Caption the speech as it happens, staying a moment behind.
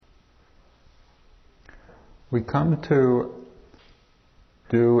We come to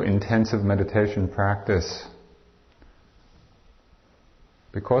do intensive meditation practice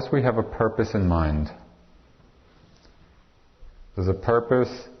because we have a purpose in mind. There's a purpose,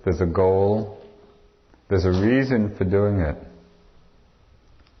 there's a goal, there's a reason for doing it.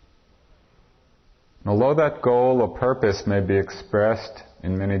 And although that goal or purpose may be expressed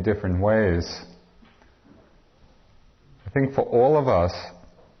in many different ways, I think for all of us,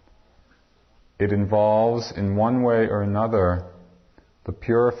 it involves, in one way or another, the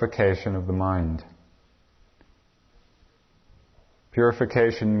purification of the mind.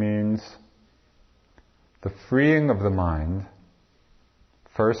 Purification means the freeing of the mind,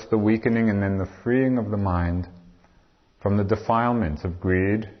 first the weakening and then the freeing of the mind from the defilements of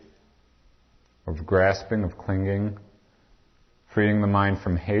greed, of grasping, of clinging, freeing the mind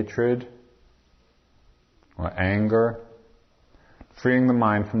from hatred or anger, freeing the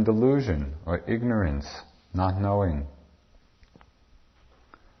mind from delusion or ignorance, not knowing.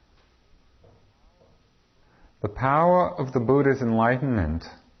 The power of the Buddha's enlightenment,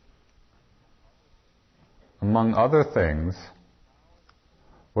 among other things,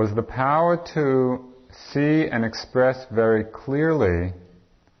 was the power to see and express very clearly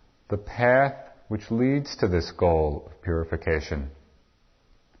the path which leads to this goal of purification.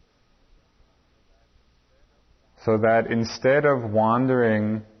 So that instead of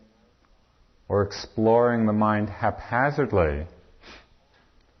wandering or exploring the mind haphazardly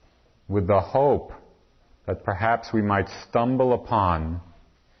with the hope that perhaps we might stumble upon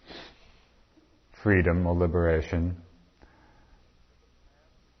freedom or liberation,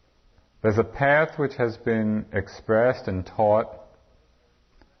 there's a path which has been expressed and taught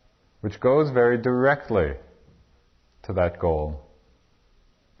which goes very directly to that goal.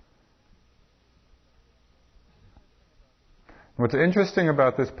 What's interesting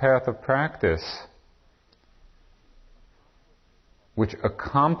about this path of practice, which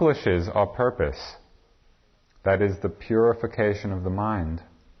accomplishes our purpose, that is the purification of the mind,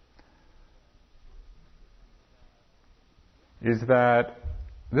 is that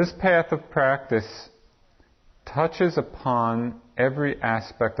this path of practice touches upon every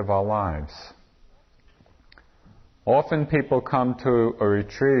aspect of our lives. Often people come to a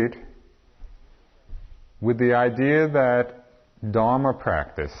retreat with the idea that Dharma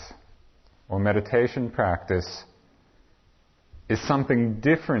practice or meditation practice is something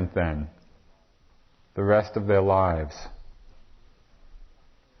different than the rest of their lives.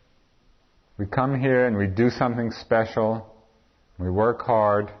 We come here and we do something special, we work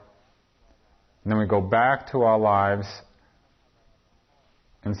hard, and then we go back to our lives,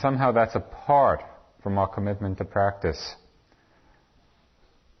 and somehow that's apart from our commitment to practice.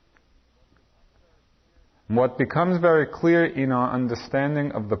 What becomes very clear in our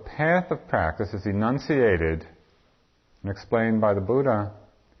understanding of the path of practice as enunciated and explained by the Buddha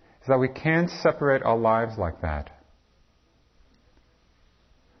is that we can't separate our lives like that.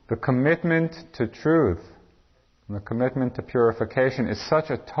 The commitment to truth and the commitment to purification is such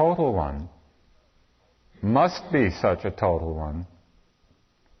a total one, must be such a total one,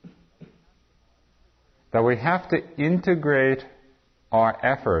 that we have to integrate our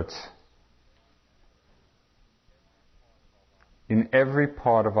efforts in every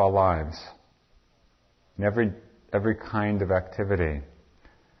part of our lives, in every kind of activity.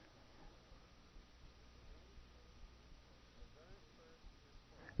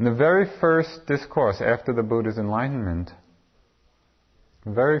 In the very first discourse after the Buddha's enlightenment,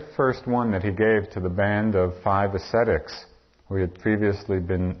 the very first one that he gave to the band of 5 ascetics who he had previously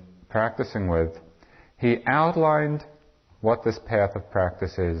been practicing with, he outlined what this path of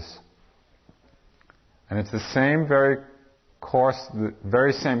practice is. And it's the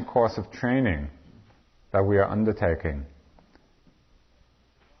very same course of training that we are undertaking.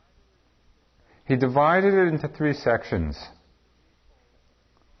 He divided it into 3 sections.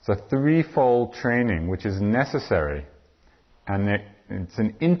 It's a threefold training which is necessary, and it's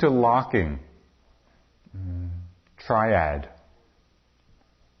an interlocking triad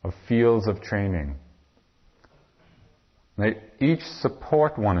of fields of training. They each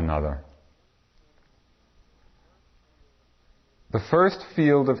support one another. The first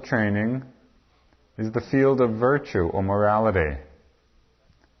field of training is the field of virtue or morality.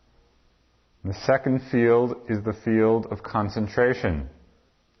 The second field is the field of concentration.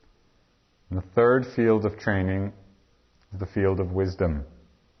 And the third field of training is the field of wisdom.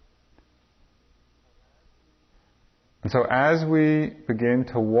 And so as we begin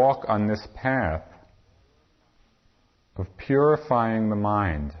to walk on this path of purifying the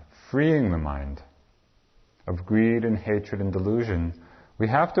mind, freeing the mind of greed and hatred and delusion, we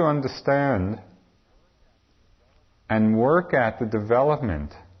have to understand and work at the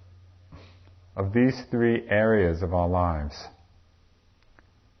development of these three areas of our lives.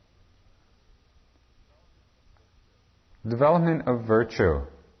 Development of virtue.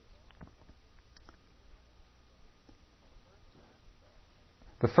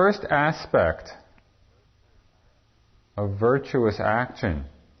 The first aspect of virtuous action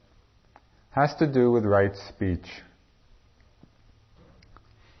has to do with right speech.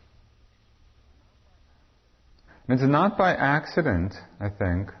 And it's not by accident, I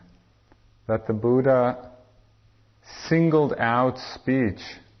think, that the Buddha singled out speech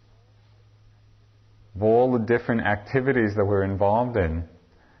of all the different activities that we're involved in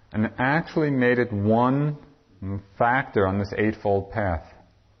and actually made it one factor on this eightfold path.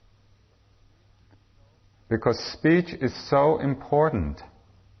 Because speech is so important,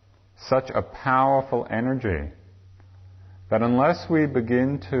 such a powerful energy, that unless we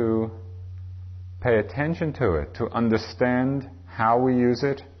begin to pay attention to it, to understand how we use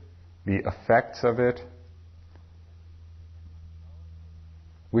it, the effects of it,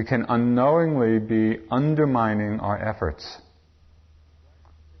 we can unknowingly be undermining our efforts.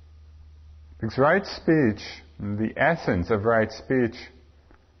 Because right speech, the essence of right speech,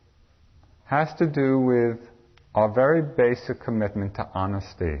 has to do with our very basic commitment to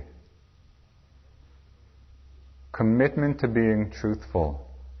honesty. Commitment to being truthful.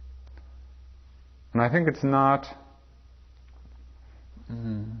 And I think it's not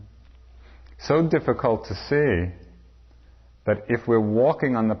so difficult to see that if we're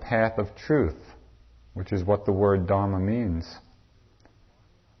walking on the path of truth, which is what the word Dharma means,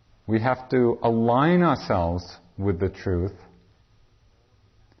 we have to align ourselves with the truth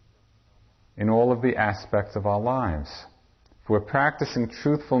in all of the aspects of our lives. If we're practicing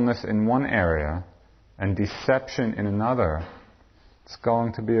truthfulness in one area and deception in another, it's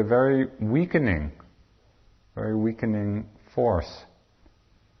going to be a very weakening force.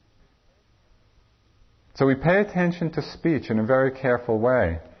 So we pay attention to speech in a very careful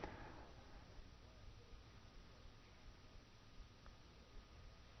way.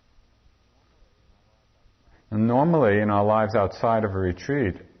 And normally in our lives outside of a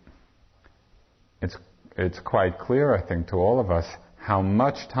retreat, it's quite clear, I think, to all of us how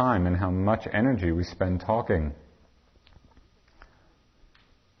much time and how much energy we spend talking.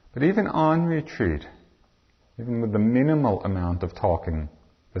 But even on retreat, even with the minimal amount of talking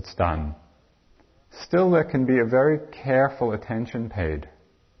that's done, still there can be a very careful attention paid.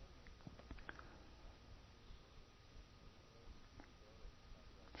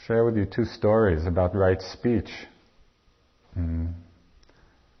 Share with you two stories about right speech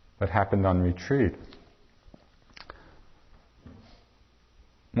that happened on retreat.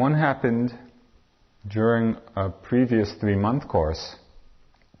 One happened during a previous 3-month course.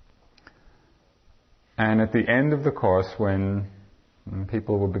 And at the end of the course, when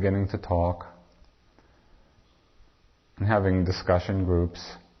people were beginning to talk and having discussion groups,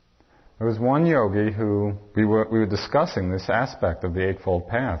 there was one yogi who we were discussing this aspect of the Eightfold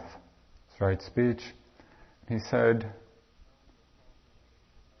Path, this right speech. He said,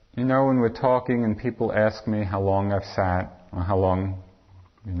 you know, when we're talking and people ask me how long I've sat or how long,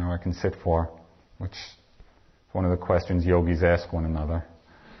 I can sit for, which is one of the questions yogis ask one another.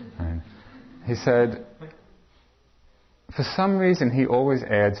 Right? He said, for some reason he always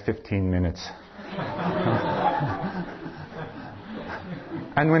adds 15 minutes.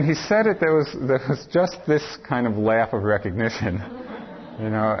 And when he said it, there was just this kind of laugh of recognition,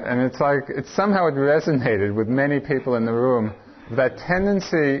 and it's like, somehow it resonated with many people in the room, that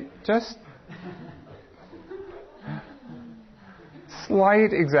tendency, just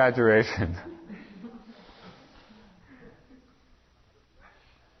slight exaggeration.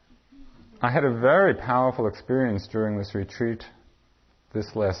 I had a very powerful experience during this retreat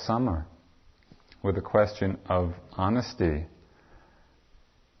this last summer with the question of honesty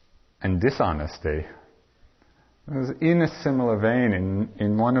and dishonesty. It was in a similar vein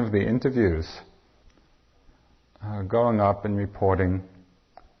in one of the interviews, going up and reporting,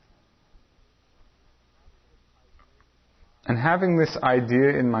 and having this idea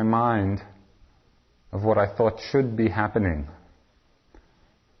in my mind of what I thought should be happening.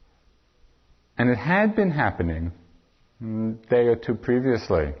 And it had been happening a day or two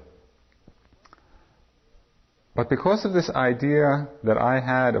previously. But because of this idea that I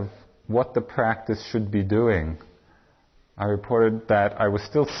had of what the practice should be doing, I reported that I was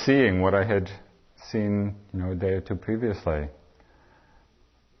still seeing what I had seen, a day or two previously.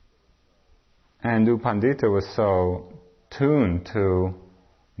 And U Pandita was so tuned to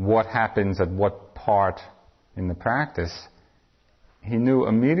what happens at what part in the practice, he knew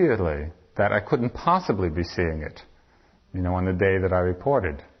immediately that I couldn't possibly be seeing it. on the day that I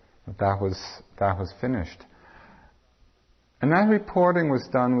reported. That was finished. And that reporting was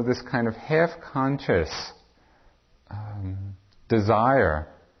done with this kind of half-conscious desire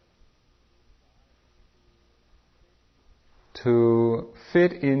to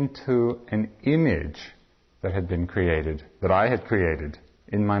fit into an image that had been created, that I had created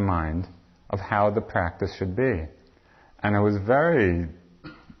in my mind, of how the practice should be. And it was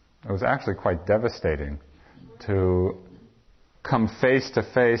actually quite devastating to come face to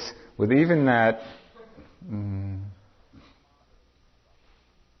face with even that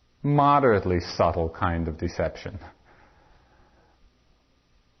moderately subtle kind of deception.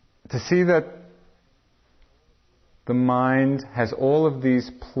 To see that the mind has all of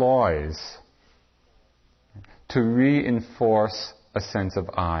these ploys to reinforce a sense of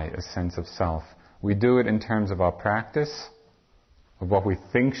I, a sense of self. We do it in terms of our practice, of what we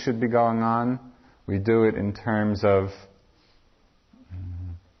think should be going on. We do it in terms of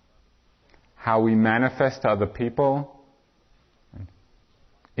how we manifest to other people,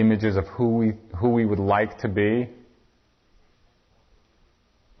 images of who we would like to be.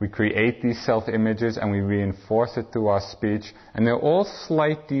 We create these self-images and we reinforce it through our speech, and they're all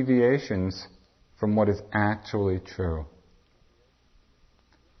slight deviations from what is actually true.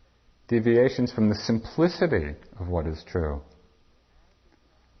 Deviations from the simplicity of what is true.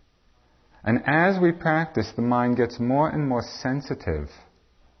 And as we practice, the mind gets more and more sensitive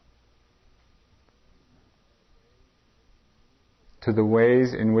to the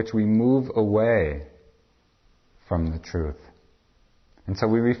ways in which we move away from the truth. And so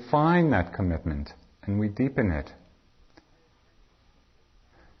we refine that commitment and we deepen it.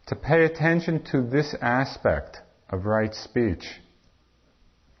 To pay attention to this aspect of right speech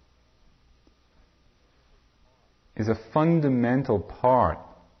is a fundamental part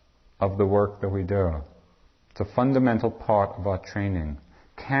of the work that we do. It's a fundamental part of our training.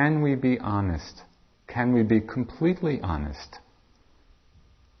 Can we be honest? Can we be completely honest?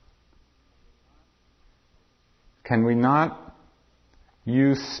 Can we not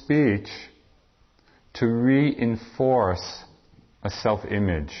use speech to reinforce a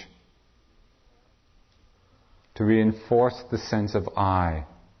self-image, to reinforce the sense of I?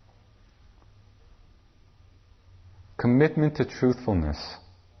 Commitment to truthfulness.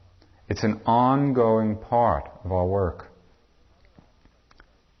 It's an ongoing part of our work.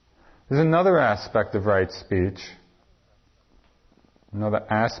 There's another aspect of right speech, another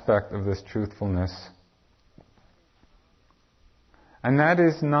aspect of this truthfulness, and that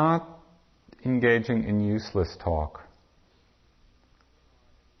is not engaging in useless talk.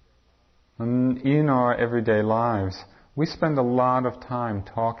 In our everyday lives, we spend a lot of time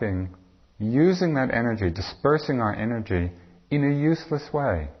talking, using that energy, dispersing our energy in a useless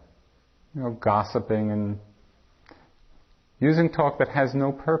way. Gossiping and using talk that has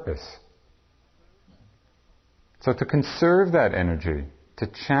no purpose. So to conserve that energy, to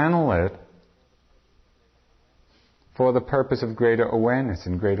channel it for the purpose of greater awareness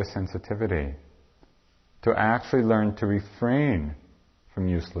and greater sensitivity, to actually learn to refrain from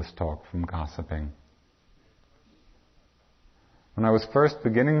useless talk, from gossiping. When I was first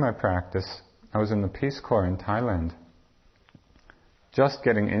beginning my practice, I was in the Peace Corps in Thailand, just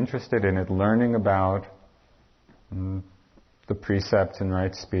getting interested in it, learning about the precepts in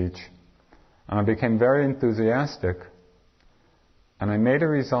right speech. And I became very enthusiastic, and I made a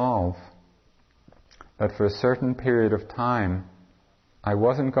resolve that for a certain period of time, I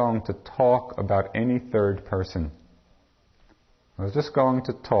wasn't going to talk about any third person. I was just going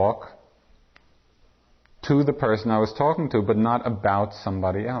to talk to the person I was talking to, but not about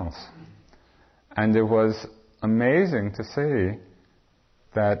somebody else. And it was amazing to see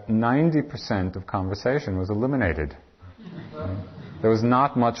that 90% of conversation was eliminated. There was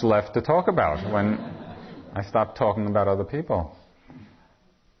not much left to talk about when I stopped talking about other people.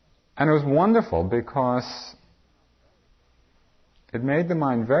 And it was wonderful because it made the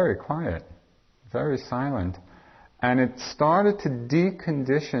mind very quiet, very silent, and it started to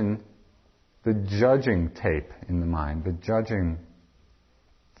decondition the judging tape in the mind, the judging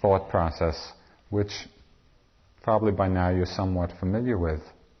thought process, which probably by now you're somewhat familiar with.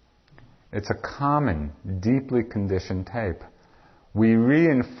 It's a common, deeply conditioned tape. We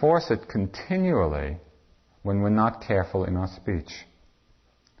reinforce it continually when we're not careful in our speech.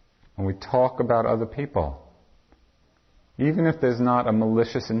 When we talk about other people, even if there's not a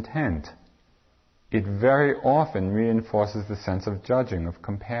malicious intent, it very often reinforces the sense of judging, of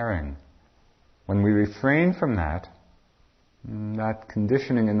comparing. When we refrain from that, that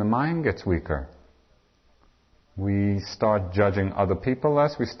conditioning in the mind gets weaker. We start judging other people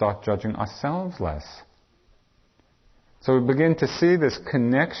less, we start judging ourselves less. So we begin to see this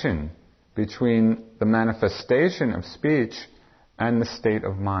connection between the manifestation of speech and the state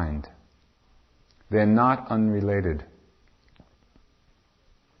of mind. They're not unrelated.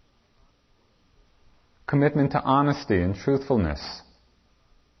 Commitment to honesty and truthfulness.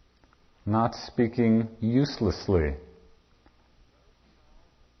 Not speaking uselessly.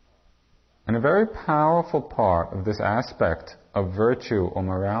 And a very powerful part of this aspect of virtue or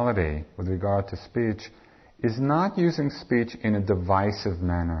morality with regard to speech is not using speech in a divisive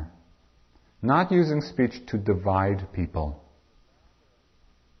manner. Not using speech to divide people.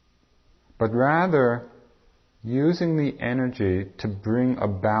 But rather using the energy to bring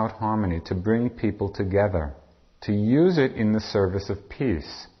about harmony, to bring people together, to use it in the service of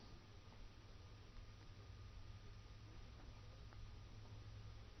peace.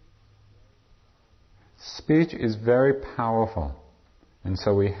 Speech is very powerful, and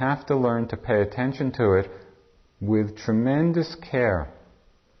so we have to learn to pay attention to it with tremendous care.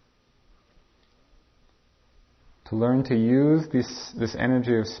 To learn to use this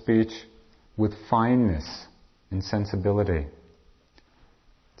energy of speech with fineness and sensibility.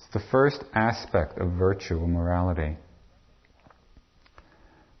 It's the first aspect of virtue or morality.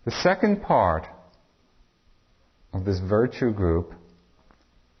 The second part of this virtue group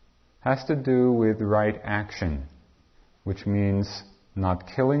has to do with right action, which means not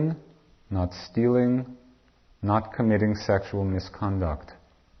killing, not stealing, not committing sexual misconduct.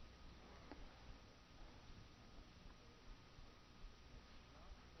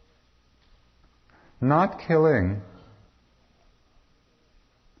 Not killing,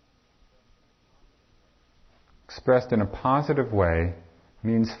 expressed in a positive way,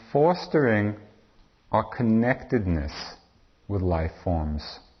 means fostering our connectedness with life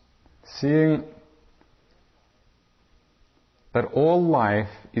forms. Seeing that all life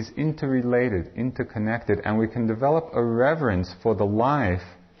is interrelated, interconnected, and we can develop a reverence for the life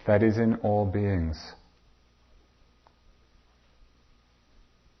that is in all beings.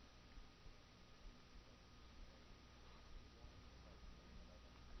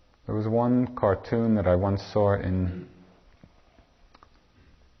 There was one cartoon that I once saw in,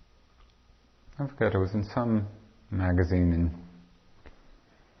 I forget, it was in some magazine in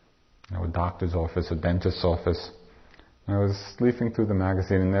a doctor's office, a dentist's office. And I was leafing through the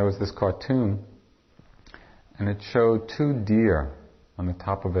magazine and there was this cartoon and it showed two deer on the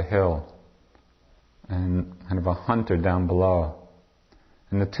top of a hill and kind of a hunter down below.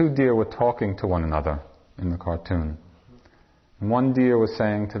 And the two deer were talking to one another in the cartoon. And one deer was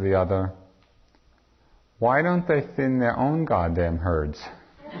saying to the other, "Why don't they thin their own goddamn herds?"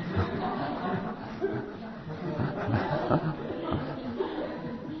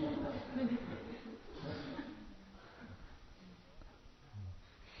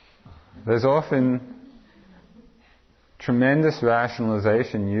 There's often tremendous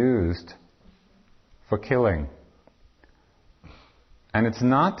rationalization used for killing. And it's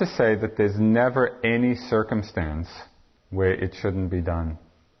not to say that there's never any circumstance where it shouldn't be done.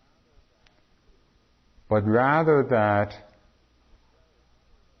 But rather that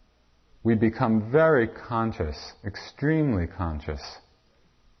we become very conscious, extremely conscious,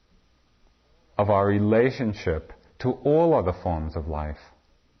 of our relationship to all other forms of life.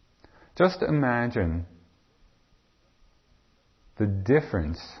 Just imagine the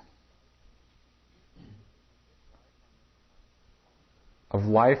difference of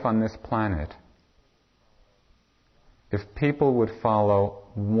life on this planet if people would follow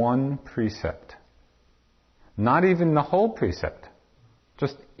one precept, not even the whole precept,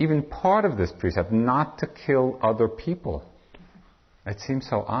 just even part of this precept, not to kill other people. It seems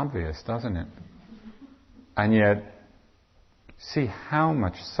so obvious, doesn't it? And yet, see how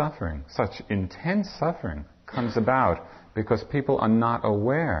much suffering, such intense suffering, comes about because people are not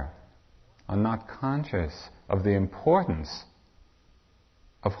aware, are not conscious of the importance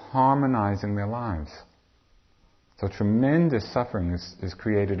of harmonizing their lives. So tremendous suffering is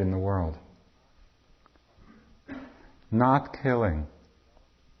created in the world. Not killing.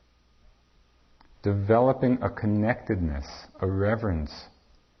 Developing a connectedness, a reverence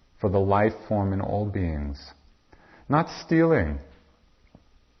for the life form in all beings. Not stealing,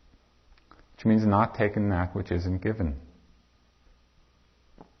 which means not taking that which isn't given.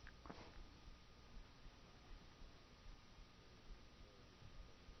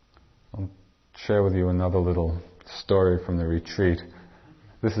 I'll share with you another little story from the retreat.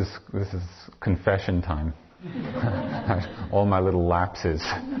 This is confession time. All my little lapses,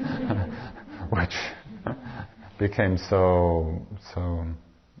 which became so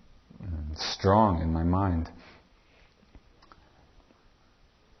strong in my mind.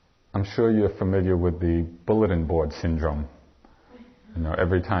 I'm sure you're familiar with the bulletin board syndrome. You know,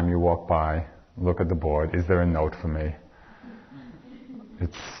 every time you walk by, look at the board, is there a note for me?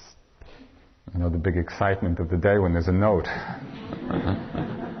 It's, you know, the big excitement of the day when there's a note.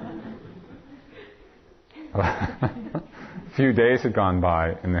 A few days had gone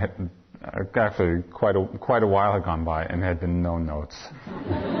by, and actually quite a while had gone by, and there had been no notes.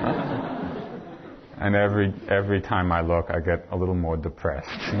 And every time I look, I get a little more depressed.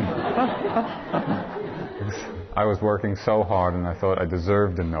 I was working so hard, and I thought I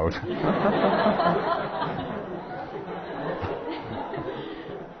deserved a note.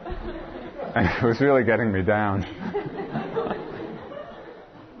 And it was really getting me down.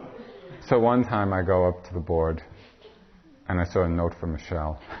 So one time I go up to the board, and I saw a note from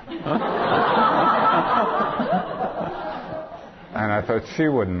Michelle. And I thought she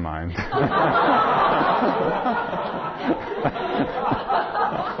wouldn't mind.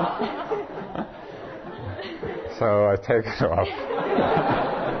 So I take it off.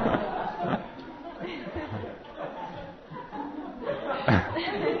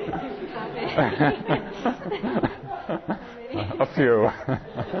 A few.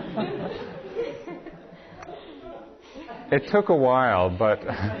 It took a while, but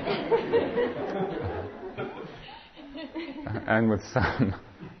and with some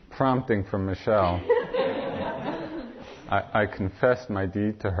prompting from Michelle, I confessed my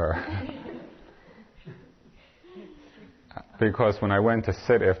deed to her. Because when I went to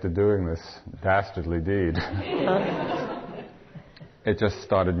sit after doing this dastardly deed, it just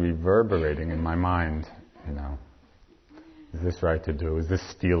started reverberating in my mind, you know. Is this right to do? Is this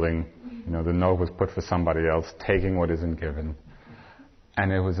stealing? You know, the note was put for somebody else, taking what isn't given.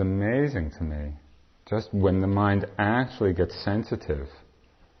 And it was amazing to me, just when the mind actually gets sensitive,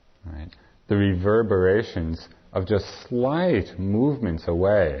 right? The reverberations of just slight movements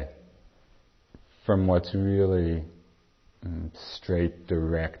away from what's really straight,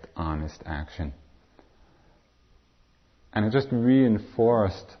 direct, honest action. And it just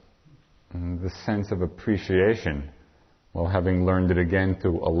reinforced the sense of appreciation, well, having learned it again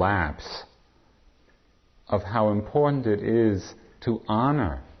through a lapse, of how important it is to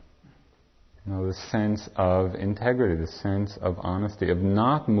honor, you know, the sense of integrity, the sense of honesty, of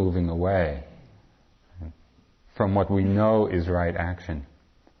not moving away from what we know is right action.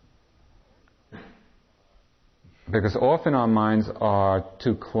 Because often our minds are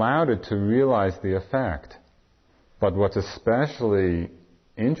too clouded to realize the effect. But what's especially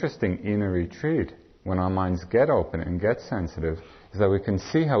interesting in a retreat, when our minds get open and get sensitive, is that we can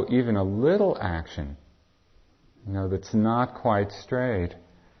see how even a little action, you know, that's not quite straight,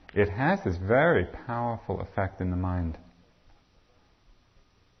 it has this very powerful effect in the mind.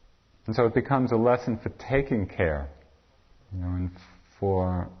 And so it becomes a lesson for taking care, you know, and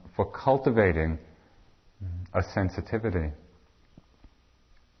for cultivating a sensitivity.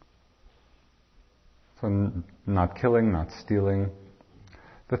 So not killing, not stealing.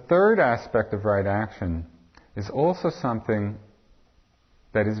 The third aspect of right action is also something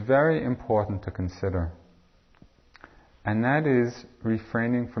that is very important to consider. And that is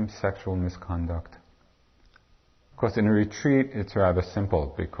refraining from sexual misconduct. Of course, in a retreat, it's rather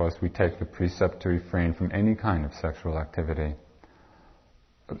simple because we take the precept to refrain from any kind of sexual activity.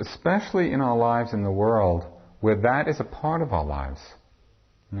 But especially in our lives in the world, where that is a part of our lives.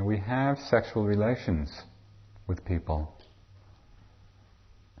 You know, we have sexual relations with people.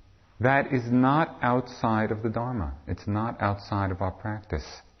 That is not outside of the Dharma. It's not outside of our practice.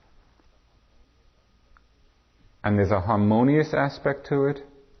 And there's a harmonious aspect to it,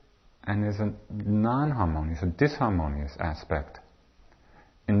 and there's a non-harmonious, a disharmonious aspect.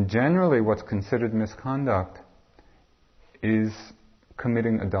 And generally what's considered misconduct is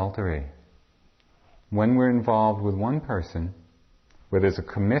committing adultery. When we're involved with one person, where there's a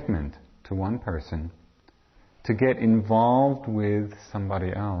commitment to one person, to get involved with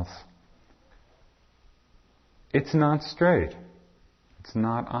somebody else, it's not straight. It's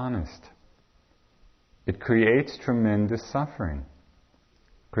not honest. It creates tremendous suffering.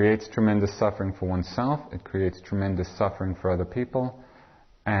 Creates tremendous suffering for oneself, it creates tremendous suffering for other people,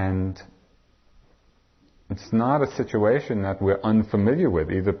 and it's not a situation that we're unfamiliar with,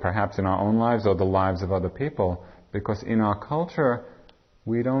 either perhaps in our own lives or the lives of other people, because in our culture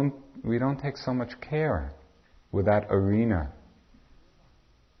we don't take so much care with that arena.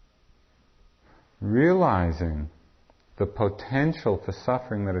 Realizing the potential for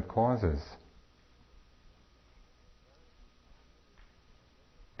suffering that it causes,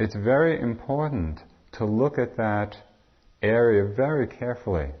 it's very important to look at that area very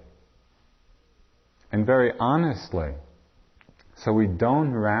carefully and very honestly, So we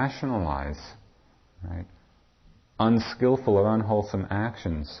don't rationalize, right, unskillful or unwholesome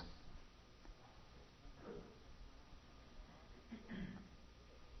actions.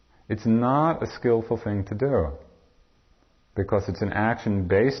 It's not a skillful thing to do, because it's an action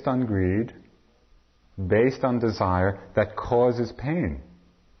based on greed, based on desire, that causes pain,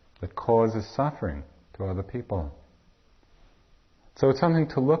 that causes suffering to other people. So it's something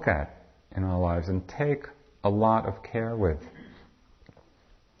to look at in our lives and take a lot of care with.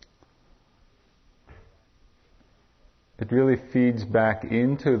 It really feeds back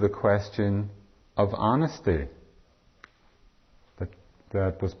into the question of honesty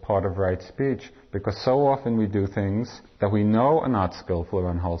that was part of right speech, because so often we do things that we know are not skillful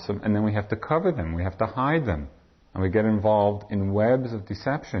or unwholesome, and then we have to cover them, we have to hide them, and we get involved in webs of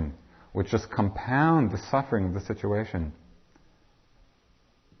deception, which just compound the suffering of the situation.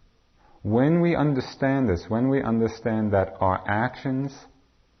 When we understand this, when we understand that our actions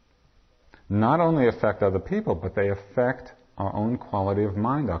not only affect other people, but they affect our own quality of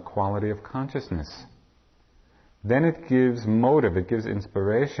mind, our quality of consciousness, then it gives motive, it gives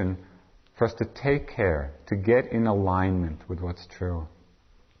inspiration for us to take care, to get in alignment with what's true.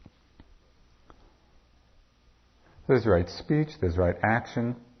 There's right speech, there's right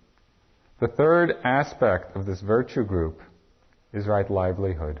action. The third aspect of this virtue group is right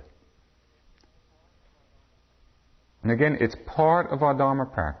livelihood. And again, it's part of our Dharma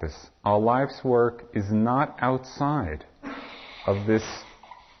practice. Our life's work is not outside of this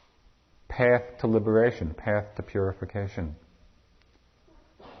path to liberation, path to purification.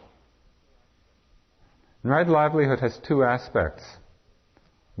 And right livelihood has two aspects.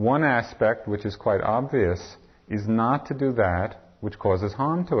 One aspect, which is quite obvious, is not to do that which causes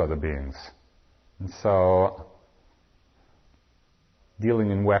harm to other beings. And so,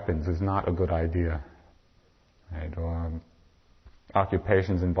 dealing in weapons is not a good idea. Right? Or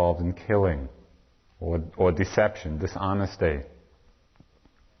occupations involved in killing, or deception, dishonesty.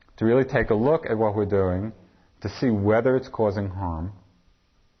 To really take a look at what we're doing to see whether it's causing harm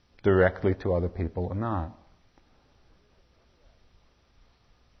directly to other people or not.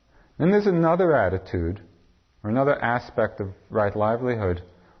 Then there's another attitude, or another aspect of right livelihood,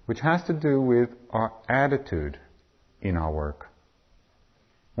 which has to do with our attitude in our work.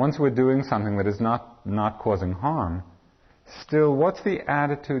 Once we're doing something that is not causing harm, still, what's the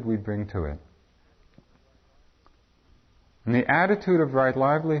attitude we bring to it? And the attitude of right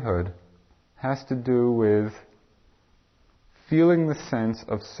livelihood has to do with feeling the sense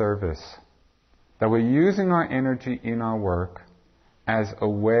of service. That we're using our energy in our work as a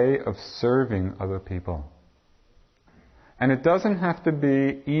way of serving other people. And it doesn't have to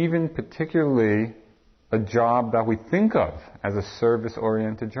be even particularly a job that we think of as a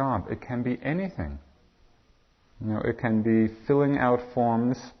service-oriented job. It can be anything. It can be filling out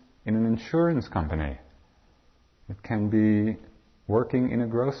forms in an insurance company. It can be working in a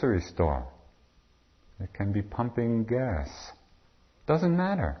grocery store. It can be pumping gas. Doesn't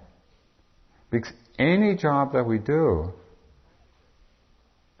matter. Because any job that we do,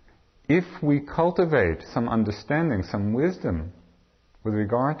 if we cultivate some understanding, some wisdom with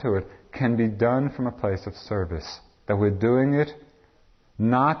regard to it, can be done from a place of service. That we're doing it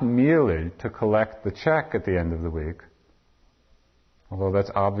not merely to collect the check at the end of the week, although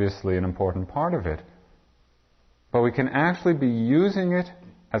that's obviously an important part of it, but we can actually be using it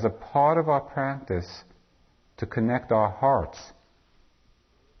as a part of our practice to connect our hearts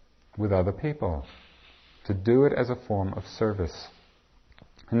with other people, to do it as a form of service.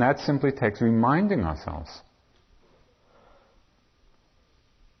 And that simply takes reminding ourselves,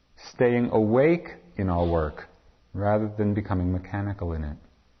 staying awake in our work rather than becoming mechanical in it.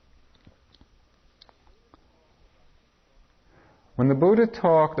 When the Buddha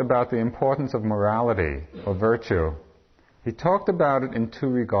talked about the importance of morality or virtue, he talked about it in two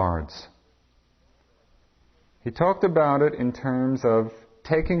regards. He talked about it in terms of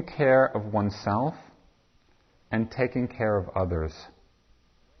taking care of oneself and taking care of others.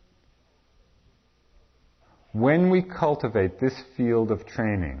 When we cultivate this field of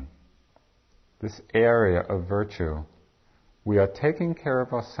training, this area of virtue, we are taking care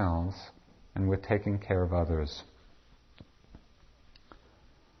of ourselves and we're taking care of others.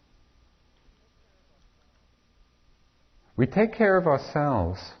 We take care of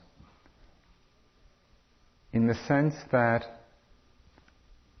ourselves in the sense that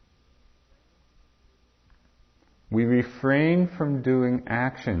we refrain from doing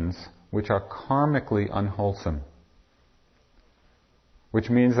actions which are karmically unwholesome. Which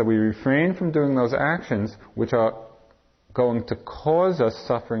means that we refrain from doing those actions which are going to cause us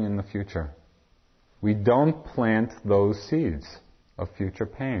suffering in the future. We don't plant those seeds of future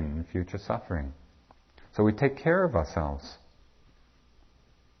pain and future suffering. So we take care of ourselves.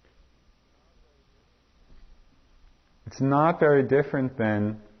 It's not very different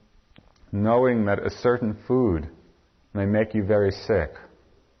than knowing that a certain food may make you very sick.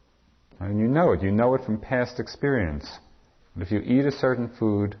 And you know it from past experience. But if you eat a certain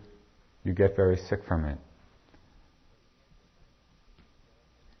food, you get very sick from it.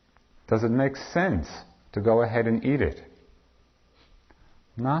 Does it make sense to go ahead and eat it?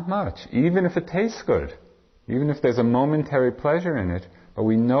 Not much. Even if it tastes good, even if there's a momentary pleasure in it, but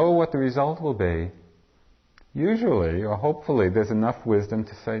we know what the result will be, usually, or hopefully, there's enough wisdom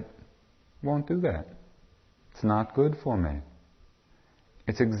to say, won't do that. It's not good for me.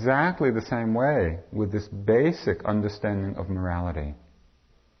 It's exactly the same way with this basic understanding of morality.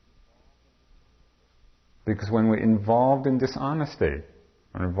 Because when we're involved in dishonesty,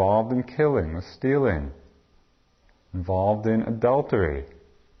 or involved in killing or stealing, involved in adultery,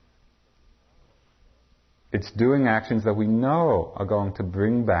 it's doing actions that we know are going to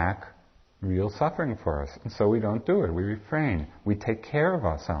bring back real suffering for us. And so we don't do it. We refrain. We take care of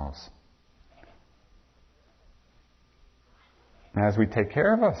ourselves. And as we take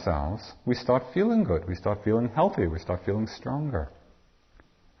care of ourselves, we start feeling good. We start feeling healthy. We start feeling stronger.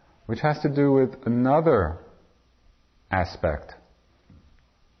 Which has to do with another aspect.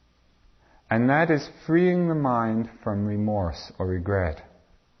 And that is freeing the mind from remorse or regret.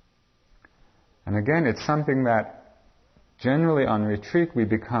 And again, it's something that generally on retreat we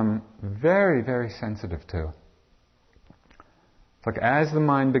become very, very sensitive to. It's like as the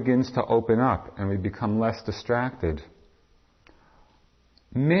mind begins to open up and we become less distracted,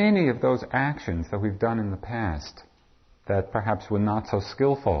 many of those actions that we've done in the past that perhaps were not so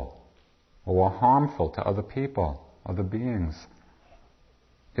skillful or were harmful to other people, other beings,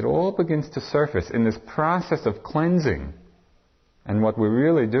 it all begins to surface in this process of cleansing. And what we're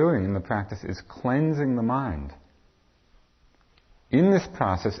really doing in the practice is cleansing the mind. In this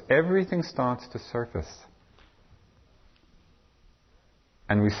process, everything starts to surface.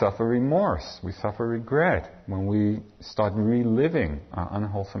 And we suffer remorse, we suffer regret when we start reliving our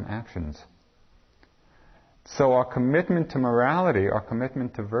unwholesome actions. So our commitment to morality, our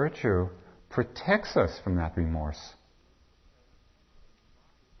commitment to virtue, protects us from that remorse.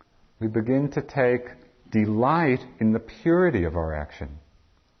 We begin to take delight in the purity of our action,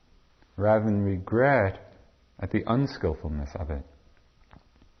 rather than regret at the unskillfulness of it.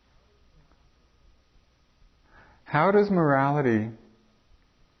 How does morality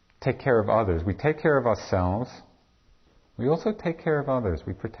take care of others? We take care of ourselves. We also take care of others.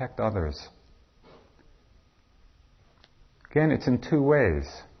 We protect others. Again, it's in two ways.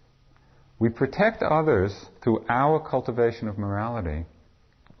 We protect others through our cultivation of morality,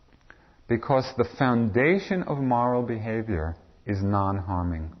 because the foundation of moral behavior is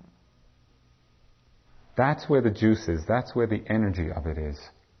non-harming. That's where the juice is. That's where the energy of it is.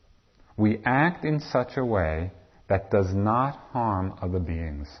 We act in such a way that does not harm other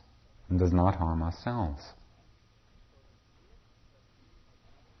beings and does not harm ourselves.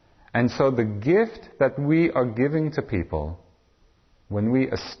 And so the gift that we are giving to people when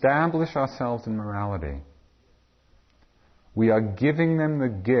we establish ourselves in morality, we are giving them the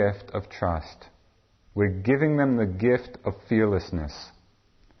gift of trust. We're giving them the gift of fearlessness.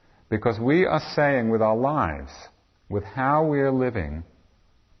 Because we are saying with our lives, with how we are living,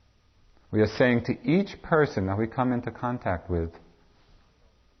 we are saying to each person that we come into contact with,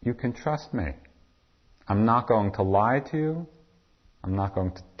 you can trust me. I'm not going to lie to you. I'm not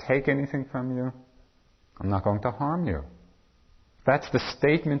going to take anything from you. I'm not going to harm you. That's the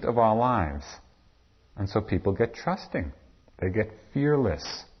statement of our lives. And so people get trusting. They get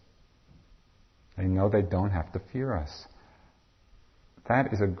fearless. They know they don't have to fear us.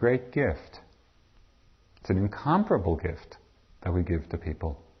 That is a great gift. It's an incomparable gift that we give to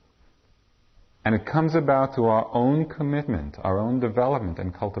people. And it comes about through our own commitment, our own development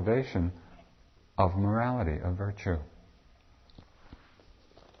and cultivation of morality, of virtue.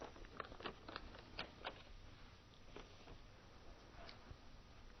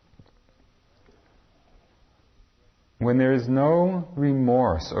 When there is no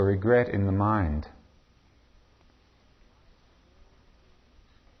remorse or regret in the mind,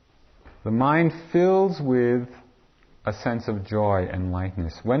 the mind fills with a sense of joy and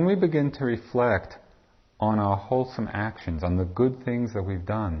lightness. When we begin to reflect on our wholesome actions, on the good things that we've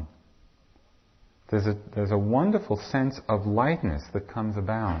done, there's a wonderful sense of lightness that comes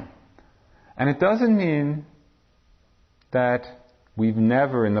about. And it doesn't mean that we've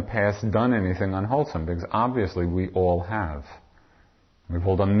never in the past done anything unwholesome, because obviously we all have. We've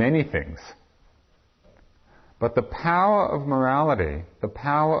all done many things. But the power of morality, the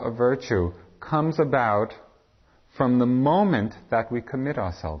power of virtue, comes about from the moment that we commit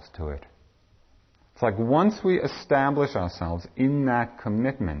ourselves to it. It's like once we establish ourselves in that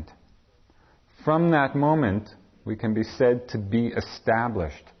commitment, from that moment we can be said to be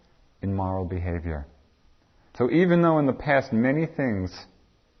established in moral behavior. So even though in the past many things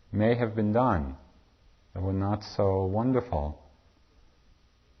may have been done that were not so wonderful,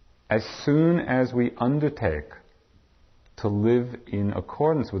 as soon as we undertake to live in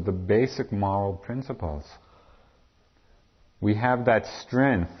accordance with the basic moral principles, we have that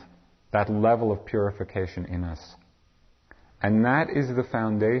strength, that level of purification in us. And that is the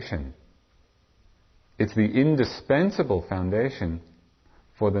foundation. It's the indispensable foundation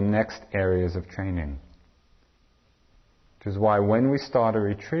for the next areas of training. Which is why when we start a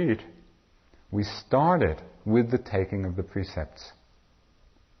retreat, we start it with the taking of the precepts.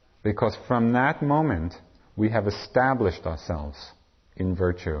 Because from that moment, we have established ourselves in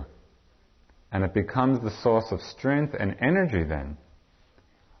virtue. And it becomes the source of strength and energy then,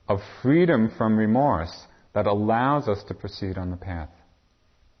 of freedom from remorse that allows us to proceed on the path.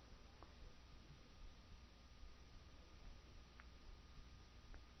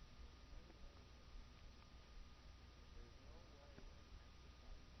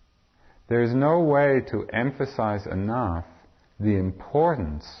 There is no way to emphasize enough the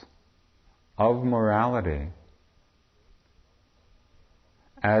importance of morality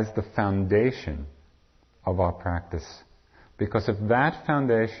as the foundation of our practice. Because if that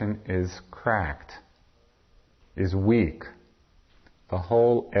foundation is cracked, is weak, the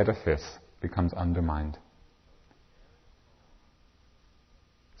whole edifice becomes undermined.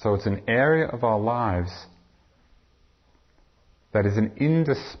 So it's an area of our lives that is an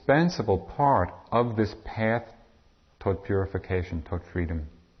indispensable part of this path toward purification, toward freedom.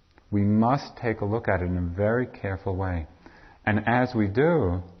 We must take a look at it in a very careful way. And as we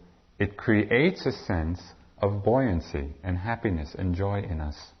do, it creates a sense of buoyancy and happiness and joy in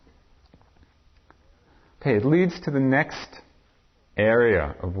us. Okay, it leads to the next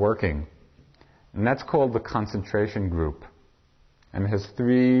area of working, and that's called the concentration group. And it has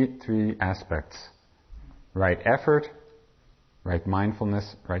three aspects: right effort, right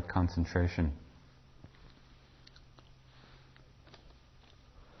mindfulness, right concentration.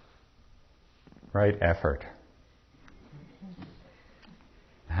 Right effort.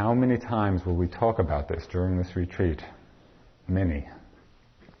 How many times will we talk about this during this retreat? Many.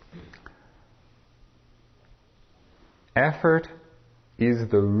 Effort is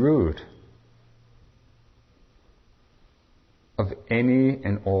the root of any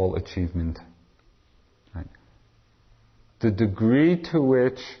and all achievement. Right? The degree to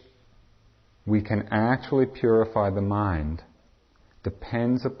which we can actually purify the mind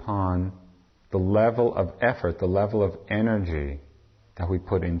depends upon the level of effort, the level of energy that we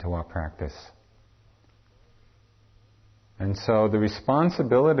put into our practice. And so the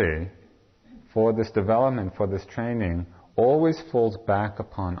responsibility for this development, for this training, always falls back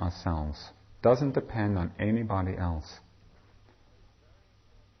upon ourselves. Doesn't depend on anybody else.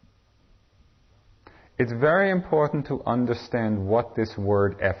 It's very important to understand what this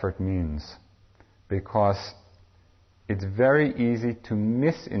word effort means, because it's very easy to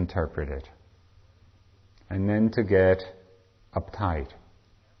misinterpret it and then to get uptight.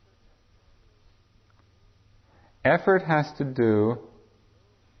 Effort has to do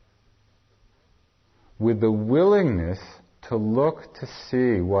with the willingness to look to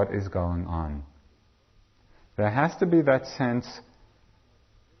see what is going on. There has to be that sense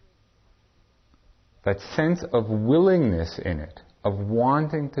of willingness in it, of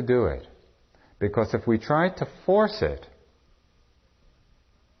wanting to do it. Because if we try to force it,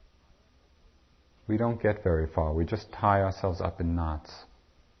 we don't get very far. We just tie ourselves up in knots.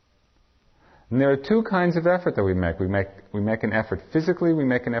 And there are two kinds of effort that we make. We make an effort physically, we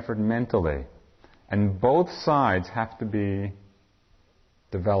make an effort mentally. And both sides have to be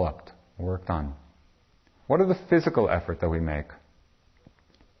developed, worked on. What are the physical effort that we make?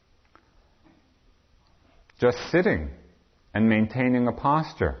 Just sitting and maintaining a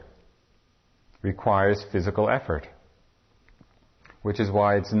posture requires physical effort, which is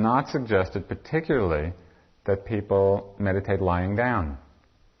why it's not suggested particularly that people meditate lying down.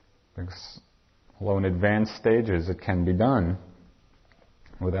 Because although in advanced stages it can be done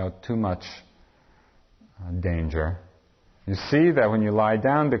without too much danger, you see that when you lie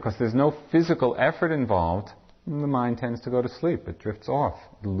down, because there's no physical effort involved, the mind tends to go to sleep. It drifts off.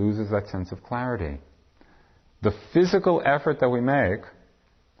 It loses that sense of clarity. The physical effort that we make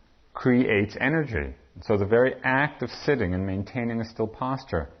creates energy. So the very act of sitting and maintaining a still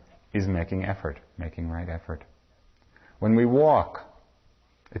posture is making effort, making right effort. When we walk,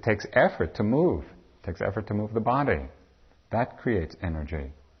 it takes effort to move. It takes effort to move the body. That creates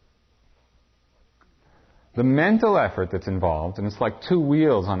energy. The mental effort that's involved, and it's like two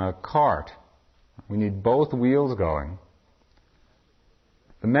wheels on a cart. We need both wheels going.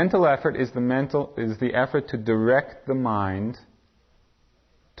 The mental effort is the effort to direct the mind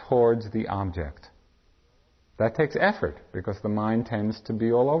towards the object. That takes effort because the mind tends to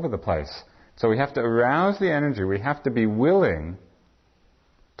be all over the place. So we have to arouse the energy. We have to be willing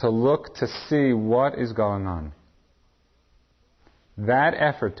to look to see what is going on. That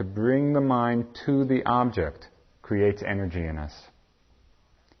effort to bring the mind to the object creates energy in us.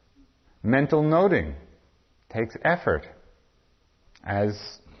 Mental noting takes effort. As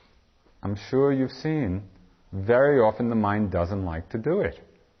I'm sure you've seen, very often the mind doesn't like to do it.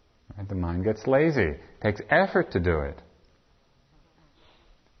 Right? The mind gets lazy. It takes effort to do it.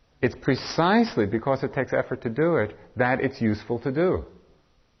 It's precisely because it takes effort to do it that it's useful to do.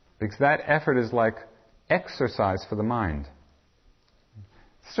 Because that effort is like exercise for the mind.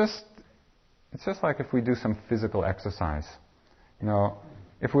 It's just like if we do some physical exercise. You know,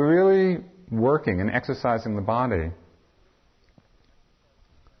 if we're really working and exercising the body,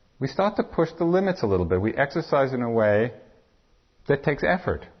 we start to push the limits a little bit. We exercise in a way that takes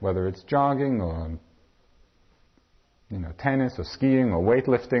effort, whether it's jogging or tennis or skiing or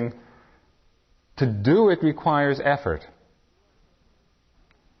weightlifting. To do it requires effort.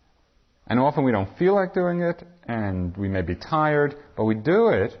 And often we don't feel like doing it, and we may be tired, but we do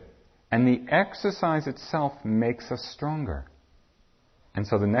it, and the exercise itself makes us stronger. And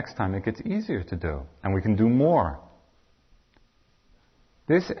so the next time it gets easier to do, and we can do more.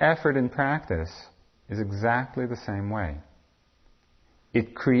 This effort in practice is exactly the same way.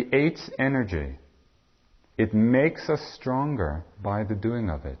 It creates energy. It makes us stronger by the doing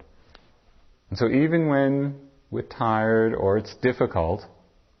of it. And so even when we're tired or it's difficult,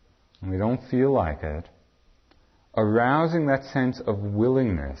 and we don't feel like it, arousing that sense of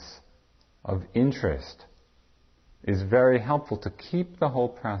willingness, of interest, is very helpful to keep the whole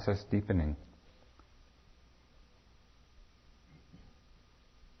process deepening.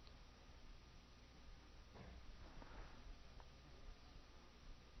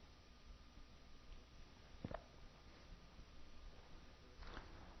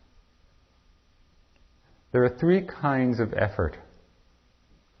 There are three kinds of effort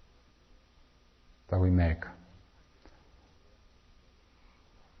that we make.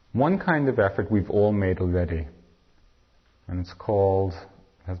 One kind of effort we've all made already, and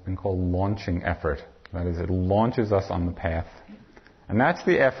has been called launching effort. That is, it launches us on the path. And that's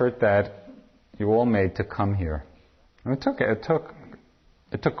the effort that you all made to come here. And it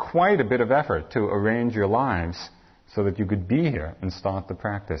took quite a bit of effort to arrange your lives so that you could be here and start the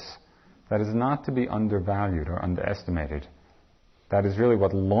practice. That is not to be undervalued or underestimated. That is really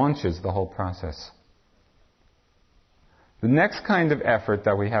what launches the whole process. The next kind of effort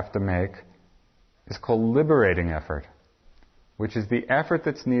that we have to make is called liberating effort, which is the effort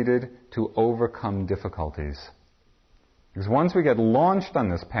that's needed to overcome difficulties. Because once we get launched on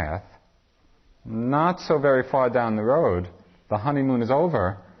this path, not so very far down the road, the honeymoon is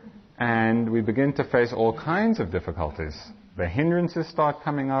over, and we begin to face all kinds of difficulties. The hindrances start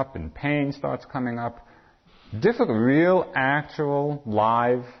coming up, and pain starts coming up. Real, actual,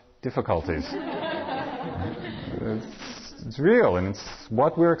 live difficulties. It's real, and it's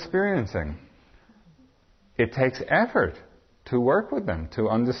what we're experiencing. It takes effort to work with them, to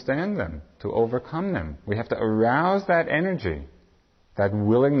understand them, to overcome them. We have to arouse that energy, that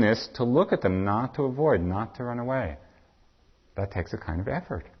willingness to look at them, not to avoid, not to run away. That takes a kind of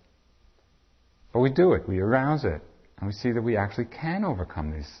effort. But we do it, we arouse it, and we see that we actually can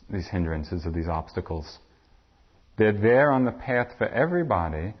overcome these hindrances or these obstacles. They're there on the path for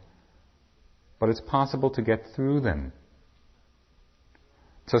everybody, but it's possible to get through them.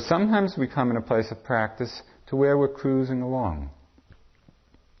 So sometimes we come in a place of practice to where we're cruising along.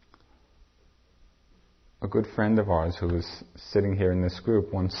 A good friend of ours who was sitting here in this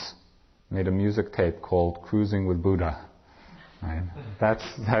group once made a music tape called Cruising with Buddha. Right? That's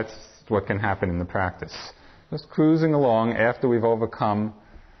what can happen in the practice. Just cruising along after we've overcome,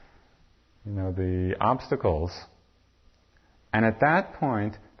 the obstacles. And at that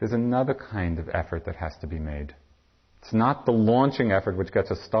point, there's another kind of effort that has to be made. It's not the launching effort which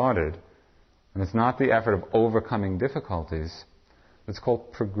gets us started, and it's not the effort of overcoming difficulties. It's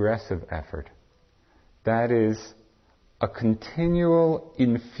called progressive effort. That is a continual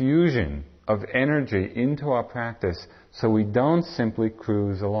infusion of energy into our practice so we don't simply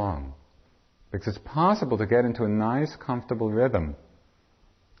cruise along. Because it's possible to get into a nice, comfortable rhythm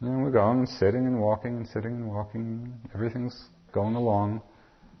And we're going and sitting and walking and sitting and walking. Everything's going along.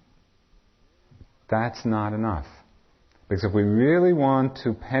 That's not enough. Because if we really want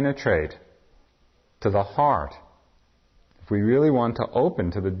to penetrate to the heart, if we really want to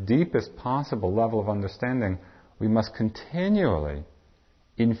open to the deepest possible level of understanding, we must continually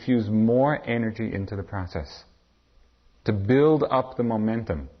infuse more energy into the process to build up the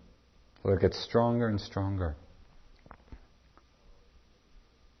momentum so that it gets stronger and stronger.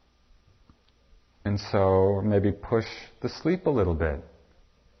 And so maybe push the sleep a little bit.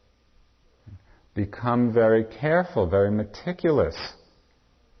 Become very careful, very meticulous,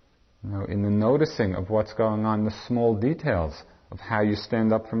 in the noticing of what's going on, the small details of how you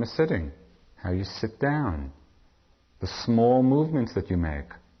stand up from a sitting, how you sit down, the small movements that you make.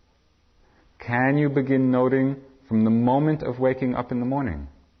 Can you begin noting from the moment of waking up in the morning?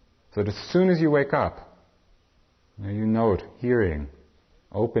 So that as soon as you wake up, you note hearing,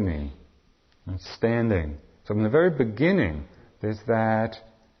 opening, and standing. So from the very beginning, there's that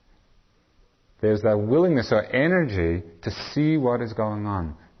willingness or energy to see what is going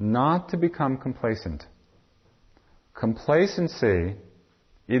on, not to become complacent. Complacency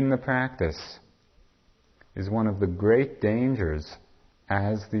in the practice is one of the great dangers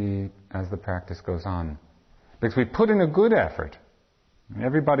as the practice goes on. Because we put in a good effort.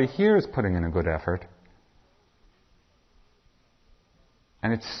 Everybody here is putting in a good effort.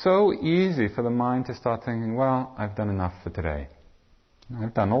 And it's so easy for the mind to start thinking, well, I've done enough for today.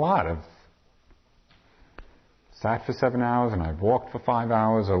 I've done a lot. I've sat for 7 hours and I've walked for 5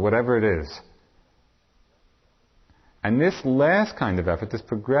 hours or whatever it is. And this last kind of effort, this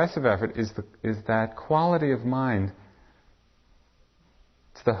progressive effort, is that quality of mind.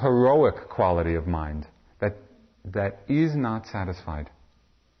 It's the heroic quality of mind that is not satisfied,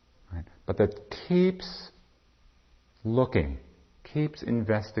 right? But that keeps looking, keeps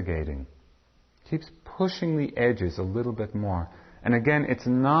investigating, keeps pushing the edges a little bit more. And again, it's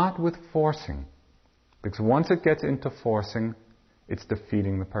not with forcing, because once it gets into forcing, it's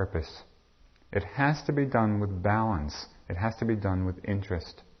defeating the purpose. It has to be done with balance. It has to be done with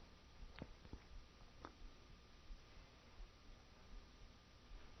interest.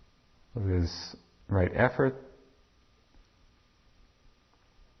 There's right effort.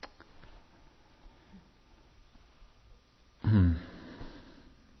 I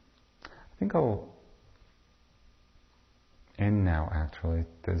think I'll end now, actually.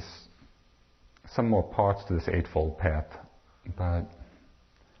 There's some more parts to this Eightfold Path, but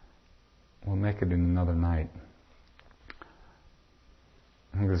we'll make it in another night.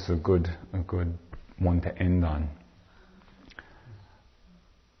 I think this is a good one to end on.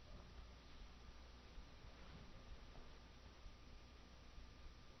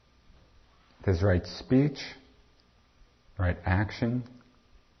 There's right speech, right action,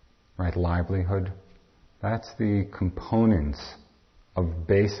 right livelihood. That's the components of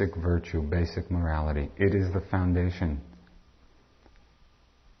basic virtue, basic morality. It is the foundation.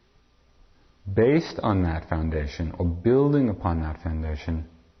 Based on that foundation, or building upon that foundation,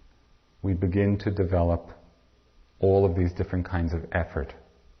 we begin to develop all of these different kinds of effort,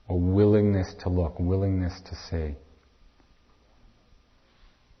 or willingness to look, willingness to see.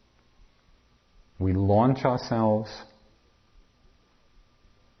 We launch ourselves.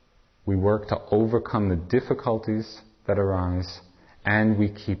 We work to overcome the difficulties that arise, and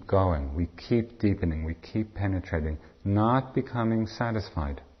we keep going. We keep deepening. We keep penetrating, not becoming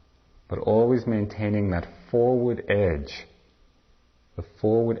satisfied, but always maintaining that forward edge, the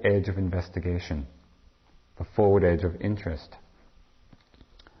forward edge of investigation, the forward edge of interest.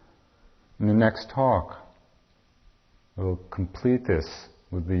 In the next talk, we'll complete this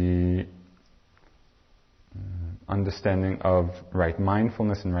with the understanding of right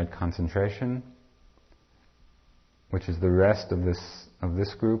mindfulness and right concentration, which is the rest of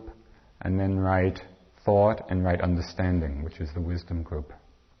this group, and then right thought and right understanding, which is the wisdom group.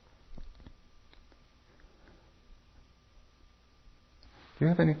 Do you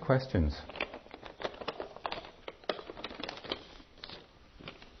have any questions?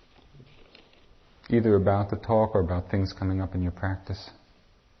 Either about the talk or about things coming up in your practice?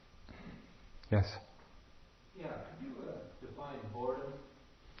 Yes? Yeah, could you define boredom?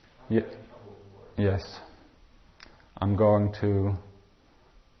 Yes. I'm going to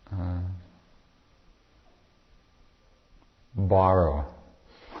borrow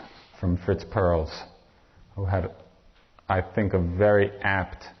from Fritz Perls, who had, I think, a very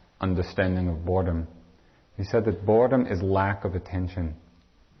apt understanding of boredom. He said that boredom is lack of attention.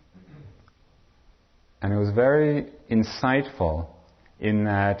 And it was very insightful in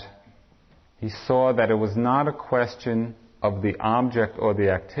that he saw that it was not a question of the object or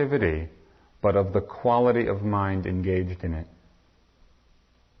the activity, but of the quality of mind engaged in it.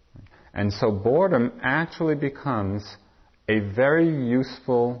 And so boredom actually becomes a very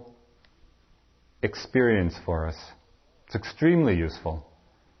useful experience for us. It's extremely useful.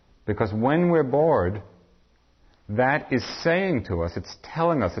 Because when we're bored, that is saying to us, it's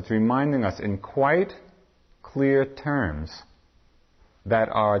telling us, it's reminding us in quite clear terms that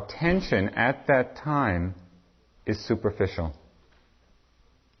our attention at that time is superficial.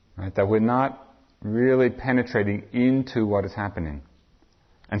 Right? That we're not really penetrating into what is happening.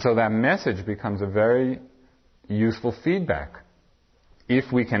 And so that message becomes a very useful feedback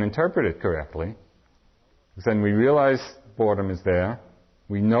if we can interpret it correctly. Because then we realize boredom is there,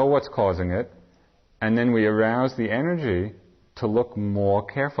 we know what's causing it, and then we arouse the energy to look more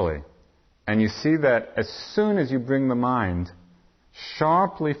carefully. And you see that as soon as you bring the mind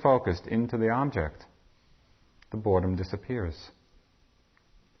sharply focused into the object, the boredom disappears.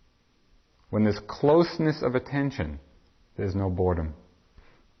 When there's closeness of attention, there's no boredom.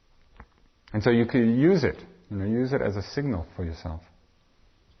 And so you can use it, use it as a signal for yourself.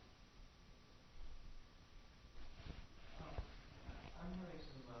 I'm having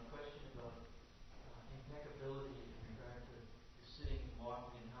some question about impeccability in regard to the sitting and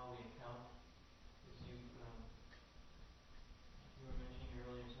walking and how we account. As you were mentioning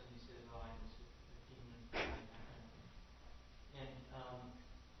earlier, somebody said, "Oh, I can sit 15 minutes," that kind of thing. And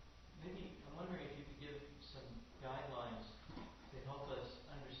maybe I'm wondering if you could give some guidelines to help us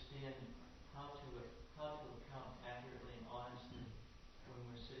understand how to account accurately and honestly when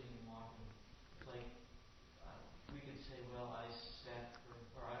we're sitting and walking. It's like we could say, well, I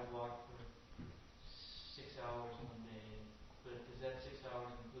walked for 6 hours one day, but does that 6 hours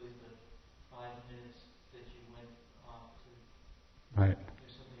include the 5 minutes that you went off to do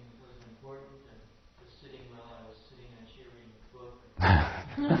something that wasn't important, and was sitting while I was sitting in a chair reading a book?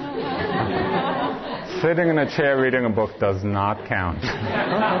 Sitting in a chair reading a book does not count.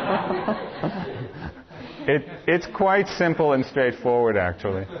 It's quite simple and straightforward,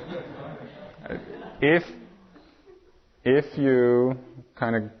 actually. If you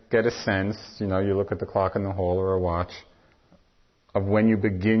kind of get a sense, you look at the clock in the hall or a watch, of when you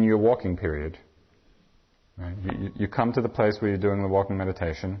begin your walking period. Right? You come to the place where you're doing the walking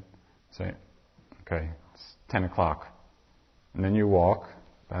meditation, say, okay, it's 10 o'clock. And then you walk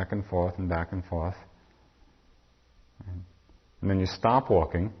back and forth and back and forth. And then you stop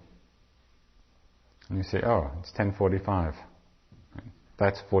walking, and you say, oh, it's 10:45.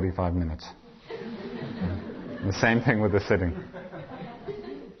 That's 45 minutes. The same thing with the sitting.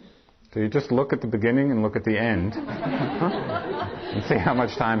 So you just look at the beginning and look at the end and see how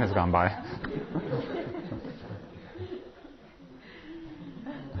much time has gone by.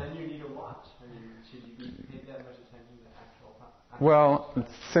 Then you need a watch. Should you be paying that much attention to actual time? Well,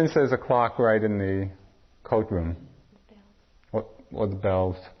 since there's a clock right in the coat room, or the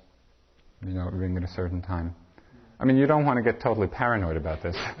bells, ring at a certain time. I mean, you don't want to get totally paranoid about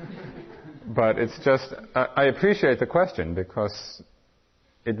this. But it's just, I appreciate the question because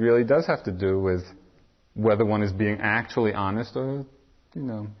it really does have to do with whether one is being actually honest or,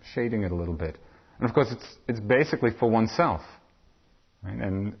 shading it a little bit. And of course, it's basically for oneself. Right?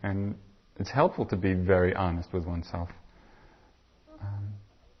 And it's helpful to be very honest with oneself.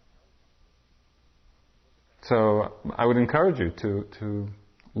 So I would encourage you to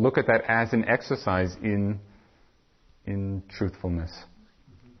look at that as an exercise in truthfulness.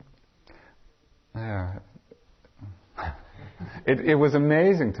 Yeah. It was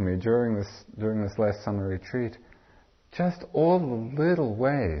amazing to me during this last summer retreat, just all the little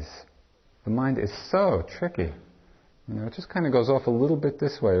ways. The mind is so tricky. It just kind of goes off a little bit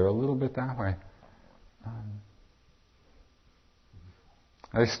this way or a little bit that way.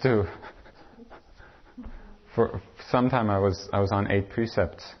 I used to, for some time I was on 8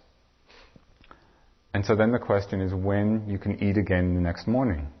 precepts. And so then the question is when you can eat again the next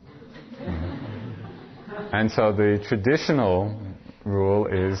morning. And so the traditional rule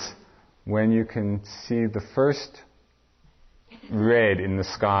is when you can see the first red in the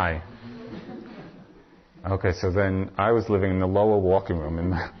sky. Okay, so then I was living in the lower walking room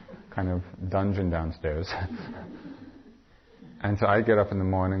in the kind of dungeon downstairs. And so I'd get up in the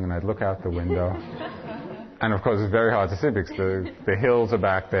morning and I'd look out the window. And of course it's very hard to see because the hills are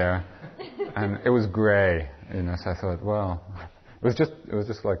back there. And it was grey, so I thought, well, it was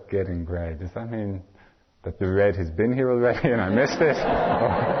just like getting grey. Does that mean that the red has been here already and I missed it?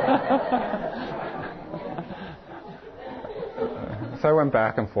 So I went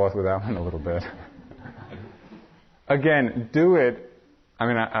back and forth with that one a little bit. Again, do it. I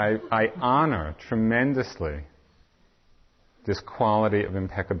mean, I honor tremendously this quality of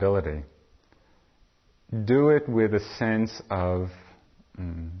impeccability, do it with a sense of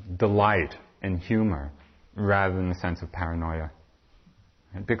delight and humor rather than a sense of paranoia.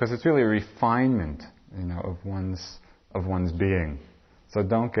 Right? Because it's really a refinement, of one's being. So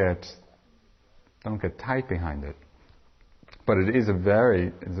don't get tight behind it. But it is a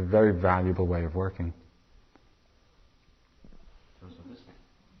very valuable way of working.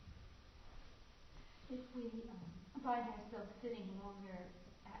 If we find ourselves sitting longer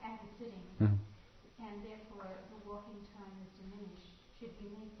at a sitting, and therefore the walking time is diminished, should we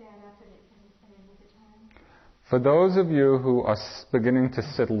make that up at another time? For those of you who are beginning to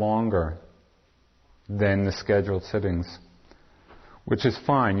sit longer than the scheduled sittings, which is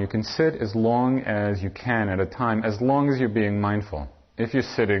fine, you can sit as long as you can at a time, as long as you're being mindful. If you're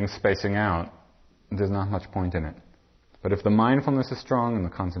sitting spacing out, there's not much point in it. But if the mindfulness is strong and the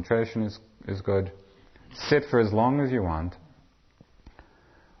concentration is good, sit for as long as you want.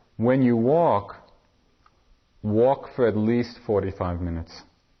 When you walk for at least 45 minutes.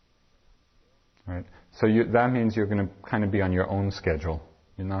 Right? So that means you're going to kind of be on your own schedule.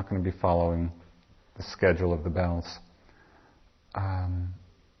 You're not going to be following the schedule of the bells.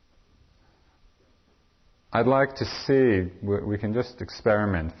 I'd like to see, we can just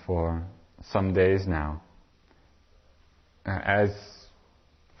experiment for some days now. As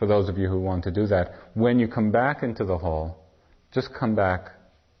for those of you who want to do that, when you come back into the hall, just come back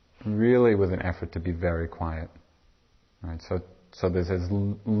really with an effort to be very quiet. Right? So there's as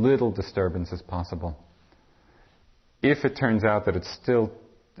little disturbance as possible. If it turns out that it's too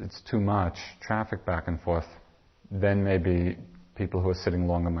much traffic back and forth, then maybe people who are sitting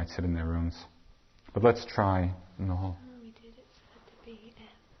longer might sit in their rooms. But let's try in the hall. We did it so that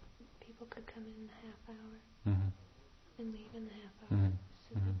people could come in a half hour and leave in a half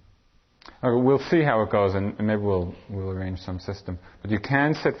hour. We'll see how it goes, and maybe we'll arrange some system. But you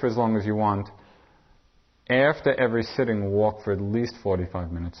can sit for as long as you want. After every sitting, walk for at least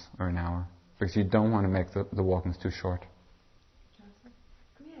 45 minutes or an hour, because you don't want to make the walkings too short. Johnson,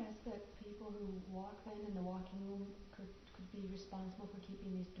 can we ask that people who walk then in the walking room could be responsible for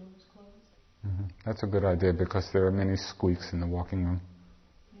keeping these doors closed? That's a good idea, because there are many squeaks in the walking room.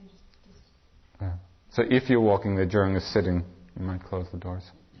 Yeah. So if you're walking there during a sitting, you might close the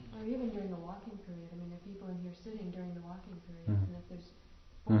doors. Or even during the walking period. I mean, there are people in here sitting during the walking period, and if there's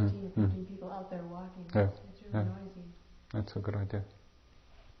 14 or 15 people out there walking, it's really noisy. That's a good idea.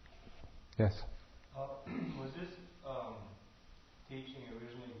 Yes? Was this teaching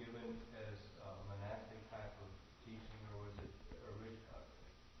originally given as a monastic type of teaching, or was it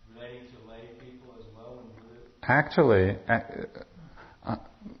relating to lay people as well in Buddhism? Actually,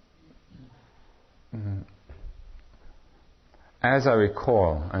 as I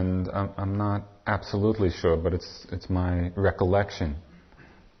recall, and I'm not absolutely sure, but it's my recollection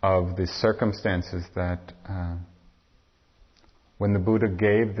of the circumstances that when the Buddha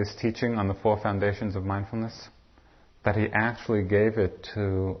gave this teaching on the 4 foundations of mindfulness, that he actually gave it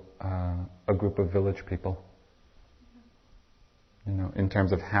to a group of village people. In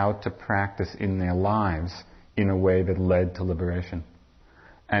terms of how to practice in their lives in a way that led to liberation.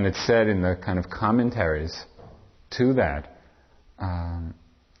 And it's said in the kind of commentaries to that,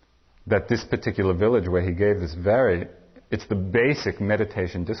 that this particular village where he gave this it's the basic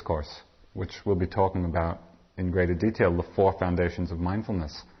meditation discourse, which we'll be talking about in greater detail, the 4 foundations of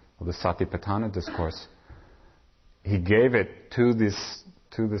mindfulness, or the Satipatthana discourse. He gave it to this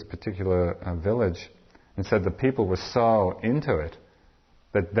particular village, and said the people were so into it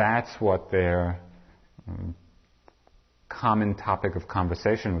that that's what their common topic of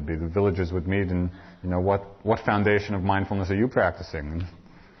conversation would be. The villagers would meet and, what foundation of mindfulness are you practicing?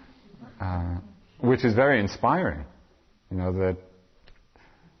 Which is very inspiring. That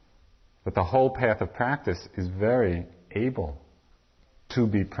the whole path of practice is very able to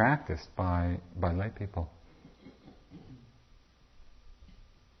be practiced by lay people.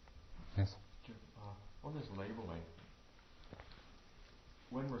 Yes? On this labeling,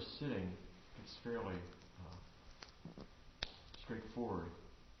 when we're sitting, it's fairly straightforward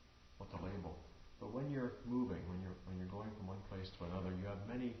what to label. But when you're moving, when you're going from one place to another, you have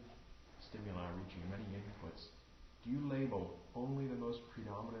many stimuli reaching, many inputs. Do you label only the most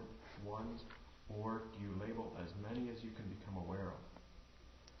predominant ones, or do you label as many as you can become aware of?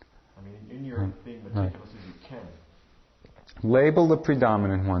 I mean, in your being meticulous as you can. Label the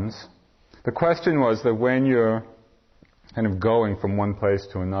predominant ones. The question was that when you're kind of going from one place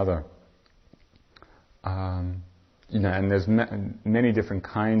to another, and there's many different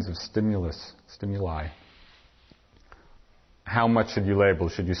kinds of stimuli. How much should you label?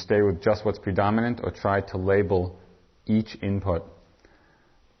 Should you stay with just what's predominant, or try to label each input.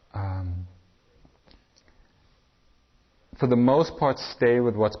 For the most part, stay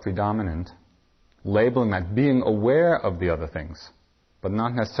with what's predominant, labeling that, being aware of the other things, but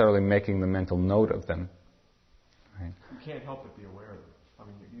not necessarily making the mental note of them. Right? You can't help but be aware of them. I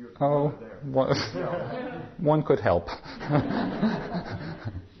mean, you're there. One could help.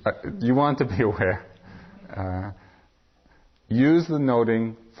 You want to be aware. Use the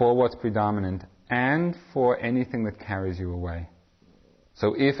noting for what's predominant and for anything that carries you away.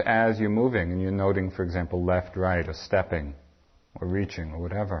 So if as you're moving and you're noting, for example, left, right, or stepping, or reaching, or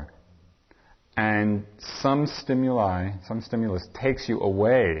whatever, and some stimulus takes you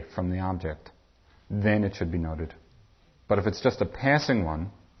away from the object, then it should be noted. But if it's just a passing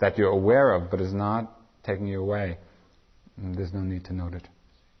one that you're aware of but is not taking you away, there's no need to note it.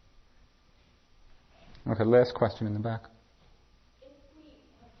 Okay, last question in the back.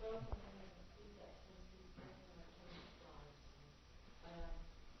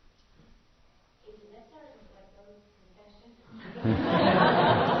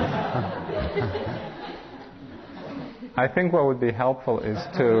 I think what would be helpful is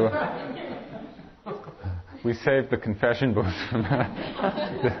we saved the confession booth from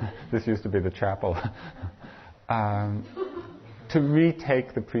this used to be the chapel. To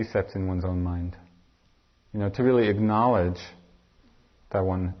retake the precepts in one's own mind. To really acknowledge that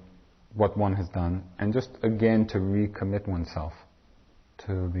what one has done, and just again to recommit oneself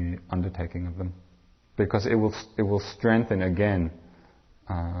to the undertaking of them. Because it will strengthen again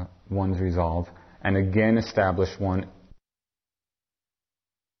one's resolve, and again establish one